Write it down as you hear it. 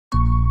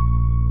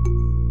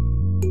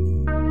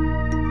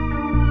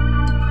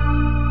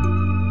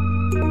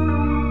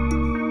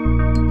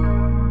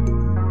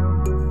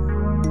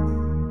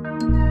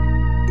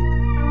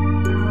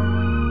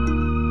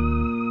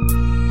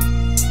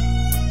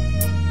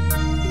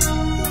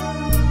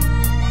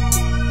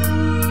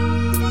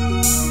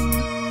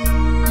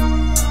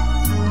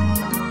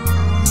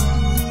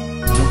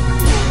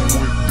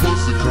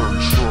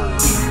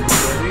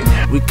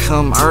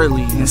come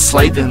early and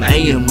slay them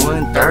AM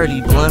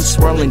 1:30. Blunt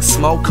swirling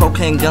smoke,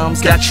 cocaine gums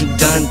got you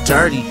done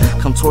dirty.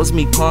 Come towards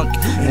me, punk,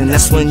 and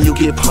that's when you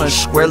get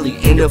punched squarely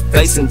in the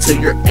face until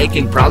you're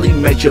aching. Probably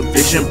made your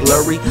vision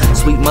blurry.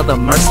 Sweet mother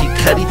mercy,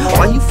 Cuddy,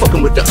 why you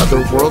fucking with the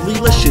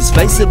otherworldly? Let's just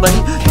face it, buddy,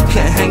 you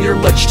can't hang, you're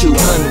much too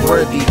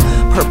unworthy.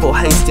 Purple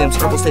hay stems,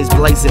 purple stays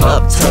blazing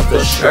up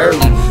tougher Shirley.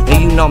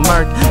 And you know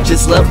Merc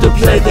just love to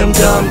play them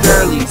dumb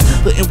girlies,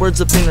 putting words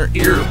up in her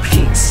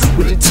earpiece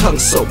with your tongue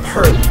so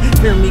pearly.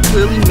 Hear me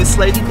clearly, Miss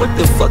Lady, what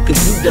the fuck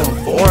have you done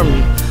for me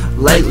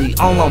lately?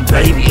 All on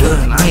baby,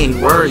 and I ain't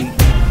worried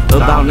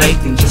about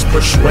Nathan, just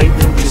persuade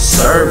them to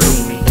serve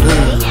me.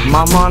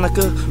 My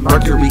Monica,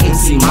 Mercury,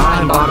 MC,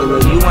 mind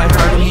bottler. You ain't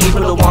heard of me,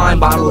 put a wine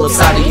bottle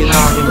upside of your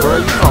noggin, bro.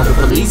 You call the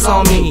police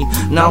on me.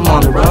 Now I'm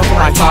on the run for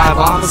like 5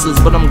 officers,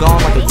 but I'm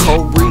gone like a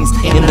cold breeze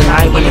in the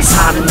night when it's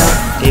hot enough.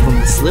 Gave him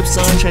the slip,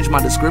 son, changed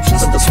my description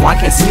so the swine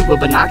can't see me with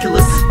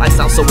binoculars.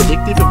 Lifestyle so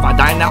addictive, if I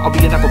die now, I'll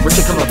be an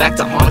apparition coming back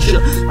to haunt you.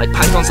 Like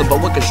pythons and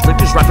boa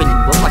constrictors, wrapping you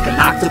up like an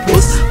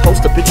octopus.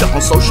 Post a picture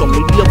on social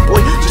media,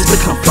 boy, just to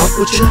come fuck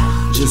with you.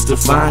 Just to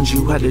find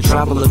you, had to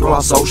travel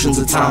across oceans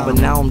of time,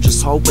 but now I'm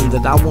just hoping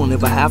that I won't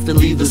ever have to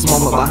leave this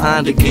moment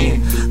behind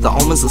again. The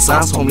omens of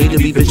signs told me to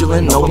be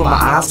vigilant and open my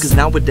eyes, cause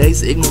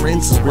nowadays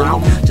ignorance is real,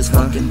 just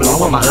fucking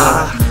blowing my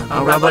eye.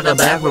 I'm right by the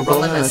bag, we're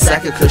rolling in a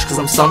sack of kush, cause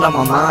I'm stoned out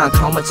my mind,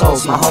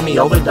 comatose, my homie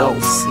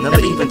overdose, never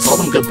even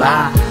told him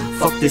goodbye.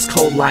 Fuck this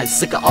cold life,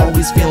 sick of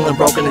always feeling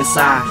broken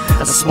inside.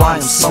 That's why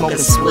I'm smoking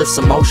spliffs,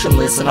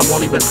 emotionless, and I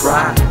won't even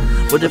cry.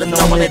 What if no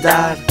one had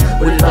died?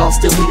 Would it all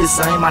still be the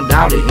same? I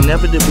doubt it.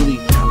 Inevitably,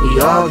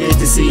 we all get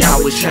to see how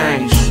it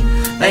changed.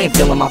 They ain't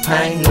feeling my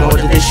pain, nor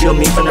did they shield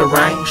me from the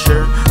rain.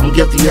 Sure, I'm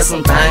guilty of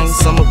some things,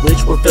 some of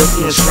which were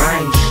filthy and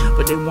strange,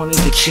 but they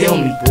wanted to kill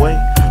me, boy.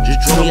 Just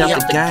drew me out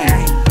the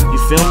game. You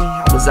feel me?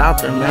 I was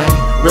out there, man,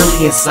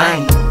 really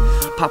insane.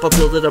 Pop a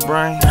pill to the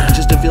brain,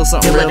 just to feel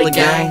something real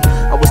again.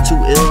 I was too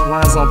ill,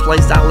 lines on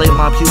place, I laid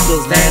my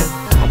pupils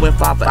down. I went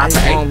 5 for 8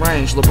 long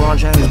range, LeBron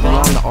James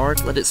beyond the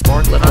arc. Let it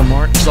spark, let the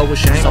mark, so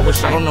ashamed.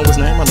 I don't know his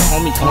name or the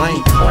homie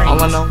claim.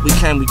 All I know, we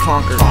came, we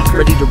conquered.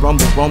 Ready to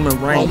rumble, Roman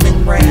reigns.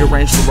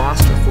 Rearrange the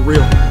roster, for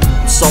real.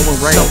 I'm so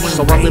enraged,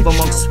 so I live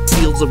amongst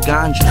fields of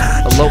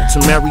ganja. Elope to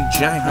Mary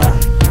Jane.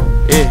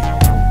 Yeah,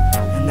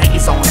 and that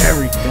is on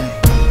everything.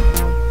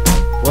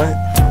 What?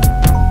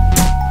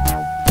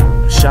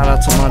 Shout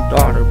out to my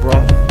daughter, bro.